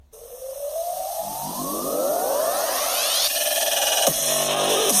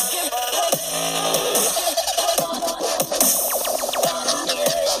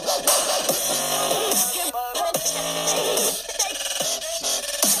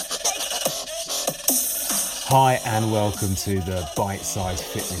Hi and welcome to the Bite Size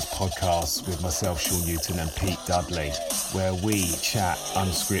Fitness Podcast with myself, Sean Newton, and Pete Dudley, where we chat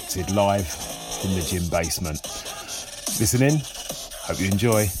unscripted live from the gym basement. Listen in, hope you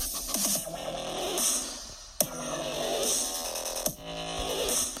enjoy.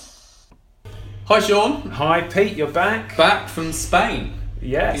 Hi Sean. Hi Pete, you're back? Back from Spain.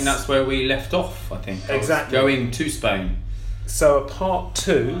 Yes. I think that's where we left off, I think. Exactly. Going to Spain. So a part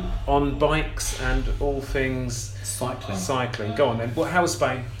two on bikes and all things cycling. Go on then. Well, how was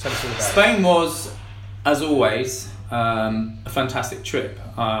Spain? Tell us all about it. Spain was, as always, a fantastic trip.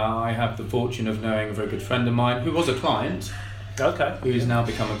 I have the fortune of knowing a very good friend of mine who was a client. Okay. Who's now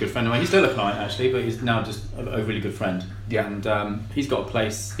become a good friend of mine. He's still a client actually, but he's now just a really good friend. Yeah. And he's got a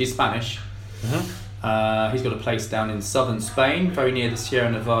place, he's Spanish. Mm-hmm. He's got a place down in southern Spain, very near the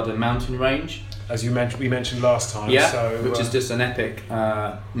Sierra Nevada mountain range. As we mentioned last time. Yeah, so, which is just an epic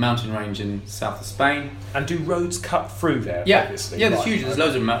mountain range in south of Spain. And do roads cut through there? Yeah, obviously? yeah. There's Right. huge. There's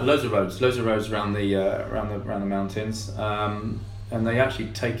loads of roads around the mountains, and they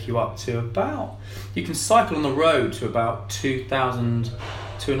actually take you up to about. You can cycle on the road to about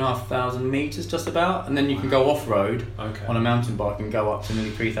 2,500 meters, just about, and then you can go off road on a mountain bike and go up to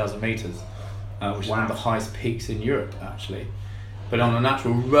nearly 3,000 meters, which is one of the highest peaks in Europe, actually. But on a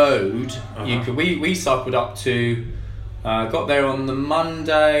natural road, you could. We cycled up to. Got there on the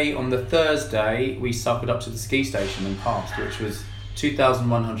Monday. On the Thursday, we cycled up to the ski station and passed, which was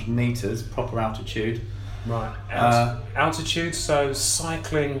 2,100 meters, proper altitude. Right. Altitude. So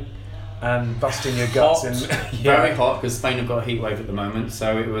cycling and busting your guts Hot, in. Very hot, because Spain have got a heat wave at the moment.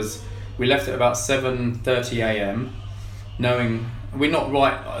 So it was. We left at about 7:30 a.m. knowing we're not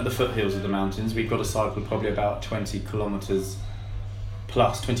right at the foothills of the mountains. We've got to cycle probably about 20 kilometers.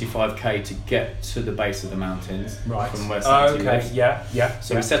 Plus 25k to get to the base of the mountains, right? From where Santi lives. Yeah.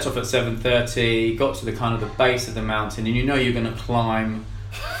 So we set off at 7:30, got to the kind of the base of the mountain, and you know you're going to climb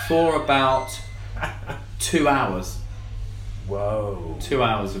for about 2 hours. Whoa. 2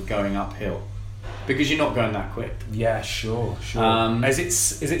 hours of going uphill, because you're not going that quick. Yeah, sure. Is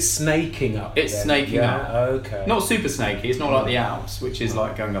it snaking up? It's then? snaking up. Okay. Not super snaky. It's not like the Alps, which is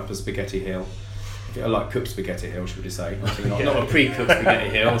like going up a spaghetti hill. Like cooked spaghetti hill, should we say? Not a pre-cooked spaghetti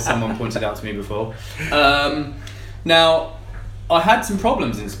hill, as someone pointed out to me before. Now, I had some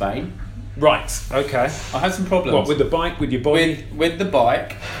problems in Spain. Right, okay. I had some problems. What, with the bike, with your body? With the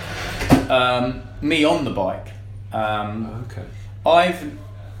bike, me on the bike. Okay.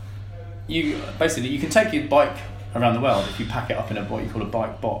 You can take your bike around the world if you pack it up in what you call a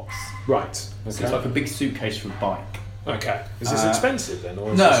bike box. Right, okay. So it's like a big suitcase for a bike. Okay. Is this expensive then?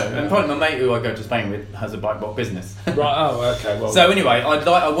 Or is No, this, and probably my mate who I go to Spain with has a bike box business. Right, oh, okay. Well, so anyway,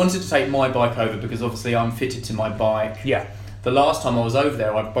 I wanted to take my bike over because obviously I'm fitted to my bike. Yeah. The last time I was over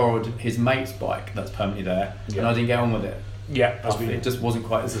there, I borrowed his mate's bike that's permanently there, and I didn't get on with it. Yeah. It just wasn't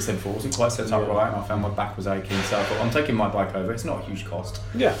quite, as I said before, wasn't quite set up right, and I found my back was aching, so I thought, I'm taking my bike over, it's not a huge cost.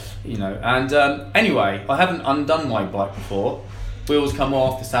 Yeah. You know, and anyway, I haven't undone my bike before. Wheels come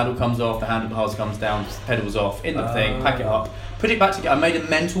off, the saddle comes off, the handlebars comes down, pedals off, in the thing, pack it up, put it back together. I made a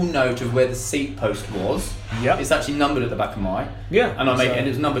mental note of where the seat post was. Yeah. It's actually numbered at the back of mine. Yeah. And it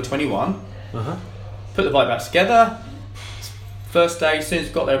was number 21. Uh-huh. Put the bike back together. First day, as soon as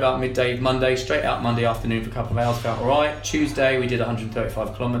got there about midday, Monday, straight out Monday afternoon for a couple of hours, felt alright. Tuesday, we did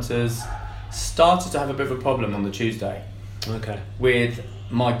 135 kilometres. Started to have a bit of a problem on the Tuesday. Okay. With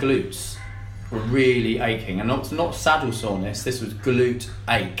my glutes. Were really aching, and not saddle soreness. This was glute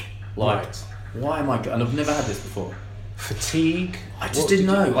ache. Like, why am I? And I've never had this before. Fatigue. I just didn't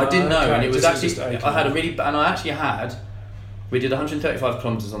know. I didn't know, okay. and it was Just actually. I had a really, and I actually had. We did 135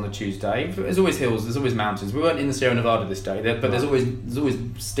 kilometers on the Tuesday. There's always hills. There's always mountains. We weren't in the Sierra Nevada this day, but there's always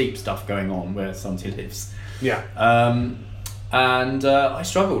steep stuff going on where Santi lives. Yeah. And I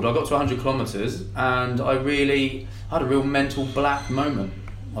struggled. I got to 100 kilometers, and I had a real mental black moment.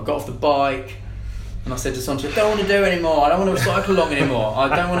 I got off the bike and I said to Santi, I don't want to do it anymore. I don't want to cycle along anymore. I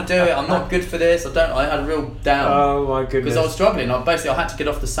don't want to do it. I'm not good for this. I had a real down. Oh my goodness. Because I was struggling. I had to get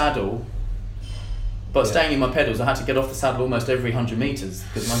off the saddle. But staying in my pedals, I had to get off the saddle almost every 100 metres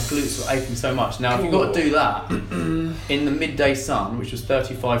because my glutes were aching so much. Now, if you've got to do that in the midday sun, which was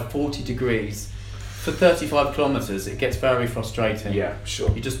 35, 40 degrees, for 35 kilometres, it gets very frustrating. Yeah,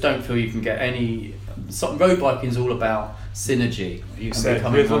 sure. You just don't feel you can get any... Road biking is all about synergy. You said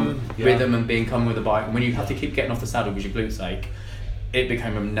rhythm. Rhythm and being coming with a bike. And when you have to keep getting off the saddle because your glutes ache, it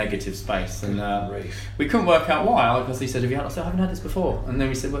became a negative space. And we couldn't work out why. Because he said, I said, I haven't had this before. And then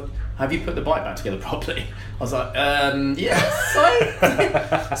we said, well, have you put the bike back together properly? I was like,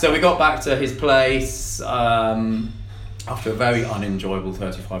 yes. So we got back to his place. after a very unenjoyable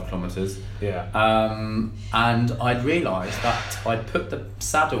 35 kilometres. Yeah. And I'd realised that I'd put the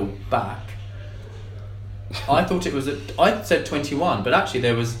saddle back. I thought it was I said 21, but actually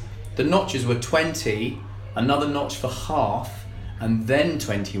the notches were 20, another notch for half, and then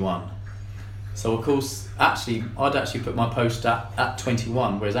 21. So of course, I'd actually put my post at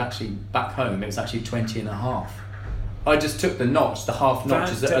 21, whereas actually back home it was actually 20 and a half. I just took the notch, the half notch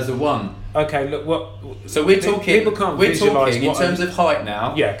as a 1. Okay, look what. So we're talking in terms of height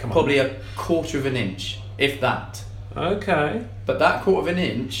now. Yeah, come on. Probably a quarter of an inch, if that. Okay. But that quarter of an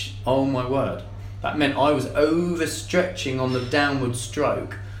inch, oh my word, that meant I was overstretching on the downward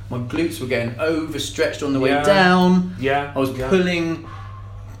stroke. My glutes were getting overstretched on the way down. Yeah. I was pulling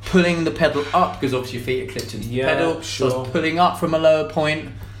the pedal up because obviously your feet are clipped into the pedal. Sure. So I was pulling up from a lower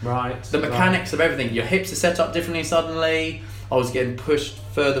point. Right. The mechanics of everything. Your hips are set up differently suddenly. I was getting pushed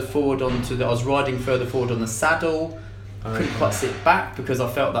further forward I was riding further forward on the saddle. I couldn't quite sit back because I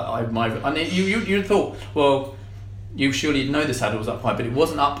felt that you thought, well, you surely know the saddle was up high, but it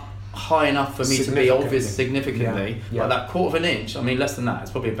wasn't up high enough for me to be obvious significantly. Yeah. Like that quarter of an inch, I mean less than that,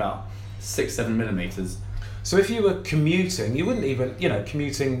 it's probably about 6-7 millimeters. So if you were commuting, you wouldn't even,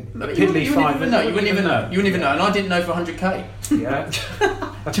 commuting You wouldn't even know. And I didn't know for 100k. Yeah.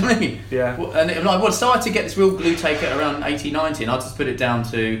 Do you know what I mean? Yeah. Well, and I started to get this real glue take at around 80, 90, and I just put it down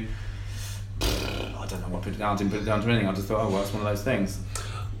to, I don't know what I put it down to, didn't put it down to anything. I just thought, oh well, it's one of those things.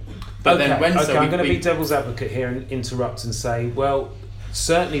 But then I'm going to be devil's advocate here and interrupt and say, well,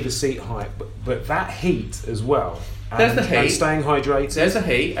 certainly the seat height, but that heat as well. There's the heat. And staying hydrated. There's the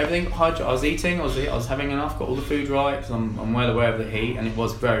heat. Everything. I was eating. I was having enough. Got all the food right. Because I'm well aware of the heat, and it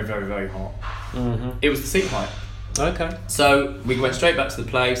was very, very, very hot. Mm-hmm. It was the seat height. Okay. So we went straight back to the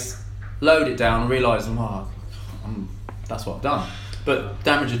place, loaded it down, and realised, that's what I've done. But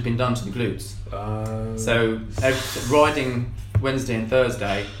damage had been done to the glutes. So riding Wednesday and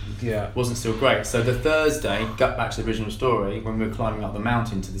Thursday wasn't still great. So the Thursday, got back to the original story, when we were climbing up the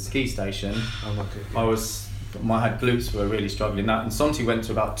mountain to the ski station, my glutes were really struggling. And Sonti went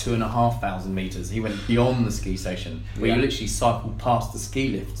to about 2,500 metres. He went beyond the ski station, where you literally cycled past the ski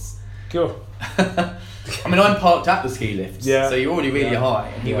lifts. Cool. I mean, I'm parked at the ski lifts, so you're already really high.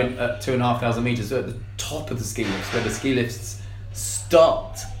 And he went at 2,500 metres, so at the top of the ski lifts, where the ski lifts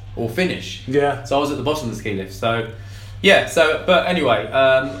start or finish. Yeah. So I was at the bottom of the ski lift. But anyway,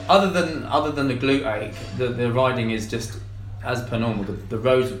 other than the glute ache, the riding is just as per normal. The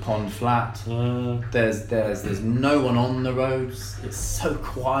roads are pond flat. There's no one on the roads. It's so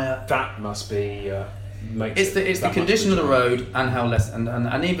quiet. That must be. It's the condition of the road and how less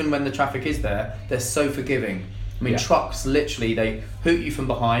and even when the traffic is there, they're so forgiving. I mean, trucks literally, they hoot you from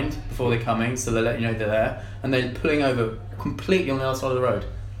behind before they're coming, so they let you know they're there, and they're pulling over completely on the other side of the road.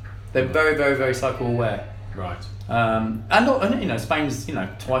 They're very, very, very cycle aware. Right. And Spain's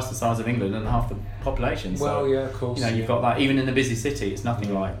twice the size of England and half the population. So, well, yeah, of course. You've got that even in the busy city. It's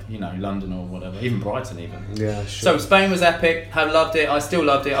nothing like London or whatever, even Brighton even. Yeah, sure. So Spain was epic. Have loved it. I still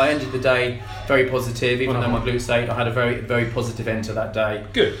loved it. I ended the day very positive, even though my glutes ached. I had a very, very positive end to that day.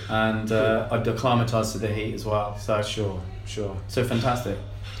 Good. And I'd acclimatised to the heat as well. So sure. So fantastic.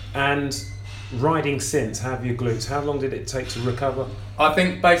 And riding since, have your glutes? How long did it take to recover? I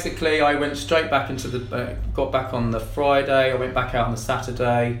think basically I went straight back into got back on the Friday, I went back out on the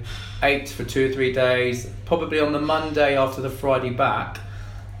Saturday, ate for 2 or 3 days. Probably on the Monday after the Friday back,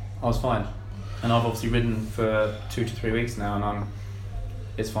 I was fine. And I've obviously ridden for 2 to 3 weeks now, and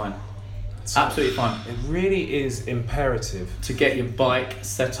it's fine. Absolutely fine. It really is imperative to get your bike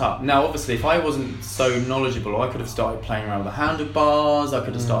set up. Now, obviously, if I wasn't so knowledgeable, I could have started playing around with the handlebars. I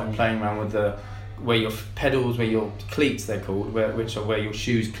could have started playing around with where your pedals, where your cleats they're called, which are where your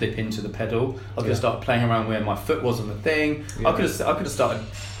shoes clip into the pedal. I could have started playing around where my foot was on the thing. Yeah. I could have started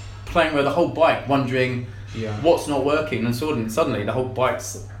playing with the whole bike, wondering what's not working, and suddenly the whole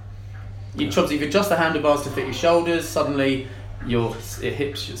bike's. If you adjust the handlebars to fit your shoulders, suddenly it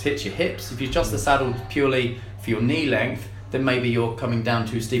hits your hips. If you adjust the saddle purely for your knee length, then maybe you're coming down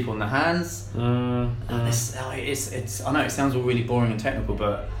too steep on the hands. I know it sounds all really boring and technical,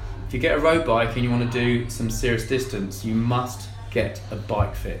 but if you get a road bike and you want to do some serious distance, you must get a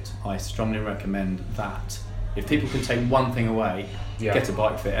bike fit. I strongly recommend that. If people can take one thing away, get a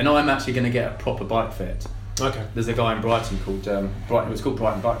bike fit. And I'm actually going to get a proper bike fit. Okay. There's a guy in Brighton called Brighton. It's called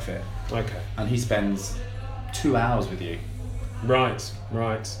Brighton Bike Fit. Okay. And he spends 2 hours with you. Right.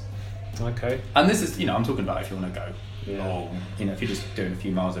 Okay. And this is, I'm talking about if you want to go. Yeah. Or, if you're just doing a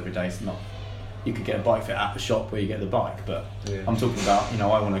few miles every day, it's not. You could get a bike fit at the shop where you get the bike, but I'm talking about,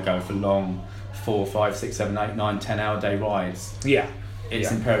 I want to go for long 4, 5, 6, 7, 8, 9, 10 hour day rides. Yeah.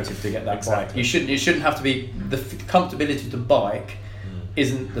 it's imperative to get that bike. You shouldn't have to be the comfortability of the bike.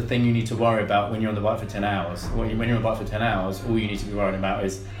 Isn't the thing you need to worry about when you're on the bike for 10 hours. When you're on the bike for 10 hours, all you need to be worrying about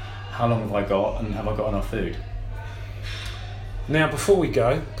is how long have I got and have I got enough food. Now, before we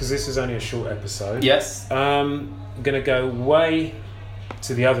go, because this is only a short episode, yes, I'm going to go way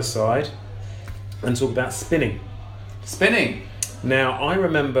to the other side and talk about spinning. Spinning. Now, I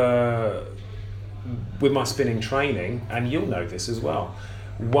remember with my spinning training, and you'll know this as well,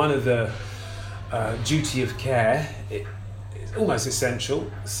 one of the duty of care, it's almost essential.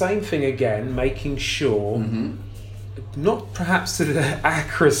 Same thing again, making sure, not perhaps to the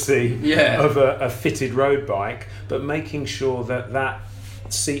accuracy of a fitted road bike, but making sure that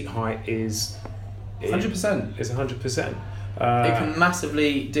seat height is 100%. Is 100%. It can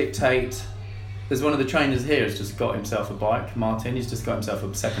massively dictate. There's one of the trainers here has just got himself a bike, Martin. He's just got himself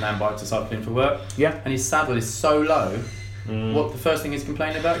a second-hand bike to cycle in for work. Yeah. And his saddle is so low. What the first thing he's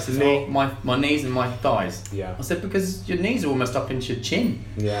complaining about? He says, my knees and my thighs. Yeah. I said, because your knees are almost up into your chin.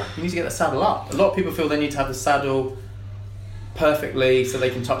 Yeah. You need to get the saddle up. A lot of people feel they need to have the saddle perfectly so they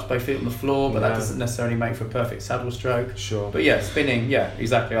can touch both feet on the floor, but that doesn't necessarily make for a perfect saddle stroke. Sure. But spinning,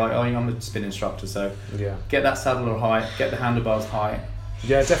 exactly. I'm a spin instructor, so get that saddle height, get the handlebars height.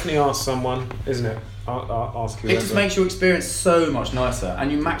 Yeah, definitely ask someone, isn't it? I'll ask you. It just makes your experience so much nicer,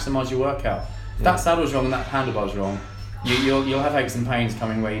 and you maximise your workout. If that saddle's wrong and that handlebar's wrong, you'll have aches and pains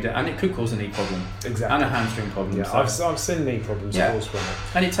coming where you do, and it could cause a knee problem. Exactly. And a hamstring problem. Yeah, so. I've seen knee problems caused from it.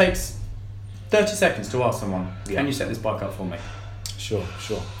 And it takes 30 seconds to ask someone, can you set this bike up for me? Sure.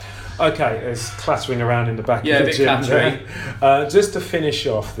 Okay, it's clattering around in the back of the a bit gym. clattery. Just to finish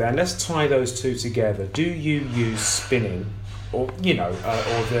off then, let's tie those two together. Do you use spinning or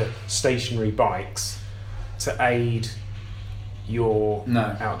the stationary bikes to aid your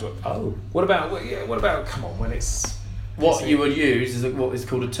outdoor? Oh, what about? Come on, when it's what you would use is what is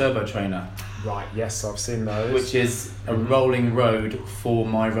called a turbo trainer. Right. Yes, I've seen those. Which is a rolling road for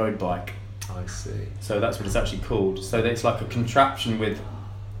my road bike. I see. So that's what it's actually called. So it's like a contraption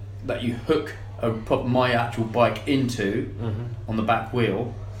that you hook my actual bike into on the back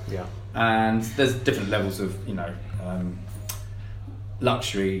wheel. Yeah. And there's different levels of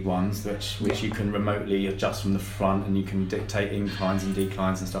luxury ones which you can remotely adjust from the front, and you can dictate inclines and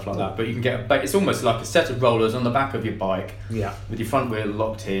declines and stuff like that. But you can get it's almost like a set of rollers on the back of your bike with your front wheel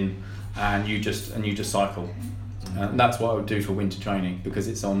locked in, and you just cycle. And that's what I would do for winter training because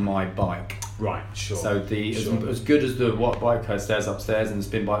it's on my bike. Right, sure. So as good as the Watt bike stairs upstairs and the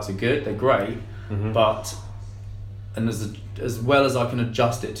spin bikes are good, they're great, but as well as I can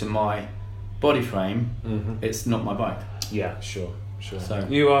adjust it to my body frame, it's not my bike. Yeah, sure. So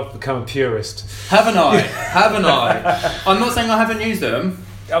you have become a purist. Haven't I? I'm not saying I haven't used them.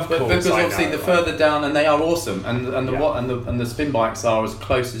 Of course, because obviously the further down, and they are awesome, and the Watt and the spin bikes are as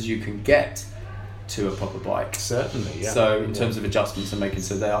close as you can get to a proper bike. Certainly, yeah. So in terms of adjustments and making,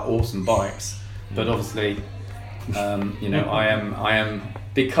 so they are awesome bikes. But obviously, I am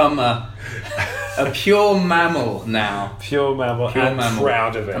become a pure mammal now. Pure mammal.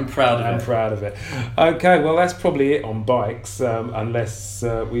 Proud of it. I'm proud of it. Okay, well that's probably it on bikes. Unless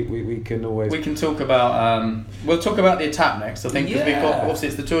we can always. We can talk about. We'll talk about the Etape next. I think because we've got obviously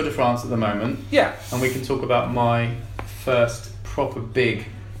it's the Tour de France at the moment. Yeah. And we can talk about my first proper big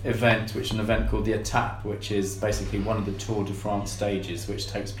event, which is an event called the Etape, which is basically one of the Tour de France stages, which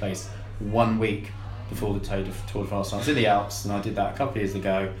takes place 1 week before the Tour de France starts in the Alps, and I did that a couple of years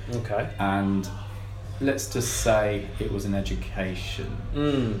ago. Okay. And let's just say it was an education.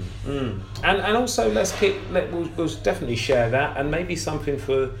 And also we'll definitely share that, and maybe something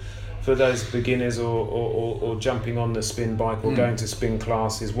for those beginners or jumping on the spin bike or going to spin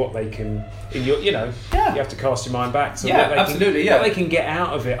classes, what they can you have to cast your mind back. So what they can get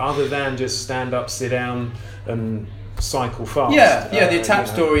out of it other than just stand up, sit down and cycle fast. The Etape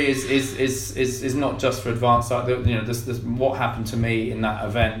story is not just for advanced. This what happened to me in that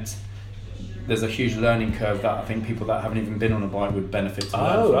event. There's a huge learning curve that I think people that haven't even been on a bike would benefit to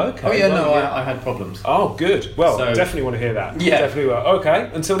learn from. Okay. Oh yeah, I had problems. Oh, good. Well, definitely want to hear that. Yeah. Definitely will.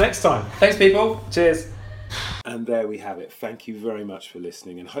 Okay, until next time. Thanks, people. Cheers. And there we have it. Thank you very much for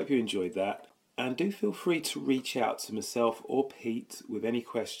listening, and hope you enjoyed that. And do feel free to reach out to myself or Pete with any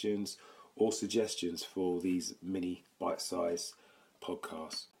questions or suggestions for these mini bite-sized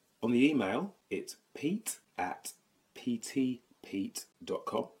podcasts. On the email, it's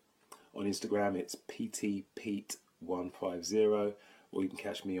pete@ptpete.com. On Instagram, it's ptpete150, or you can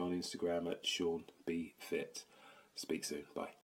catch me on Instagram at SeanBFit. Speak soon. Bye.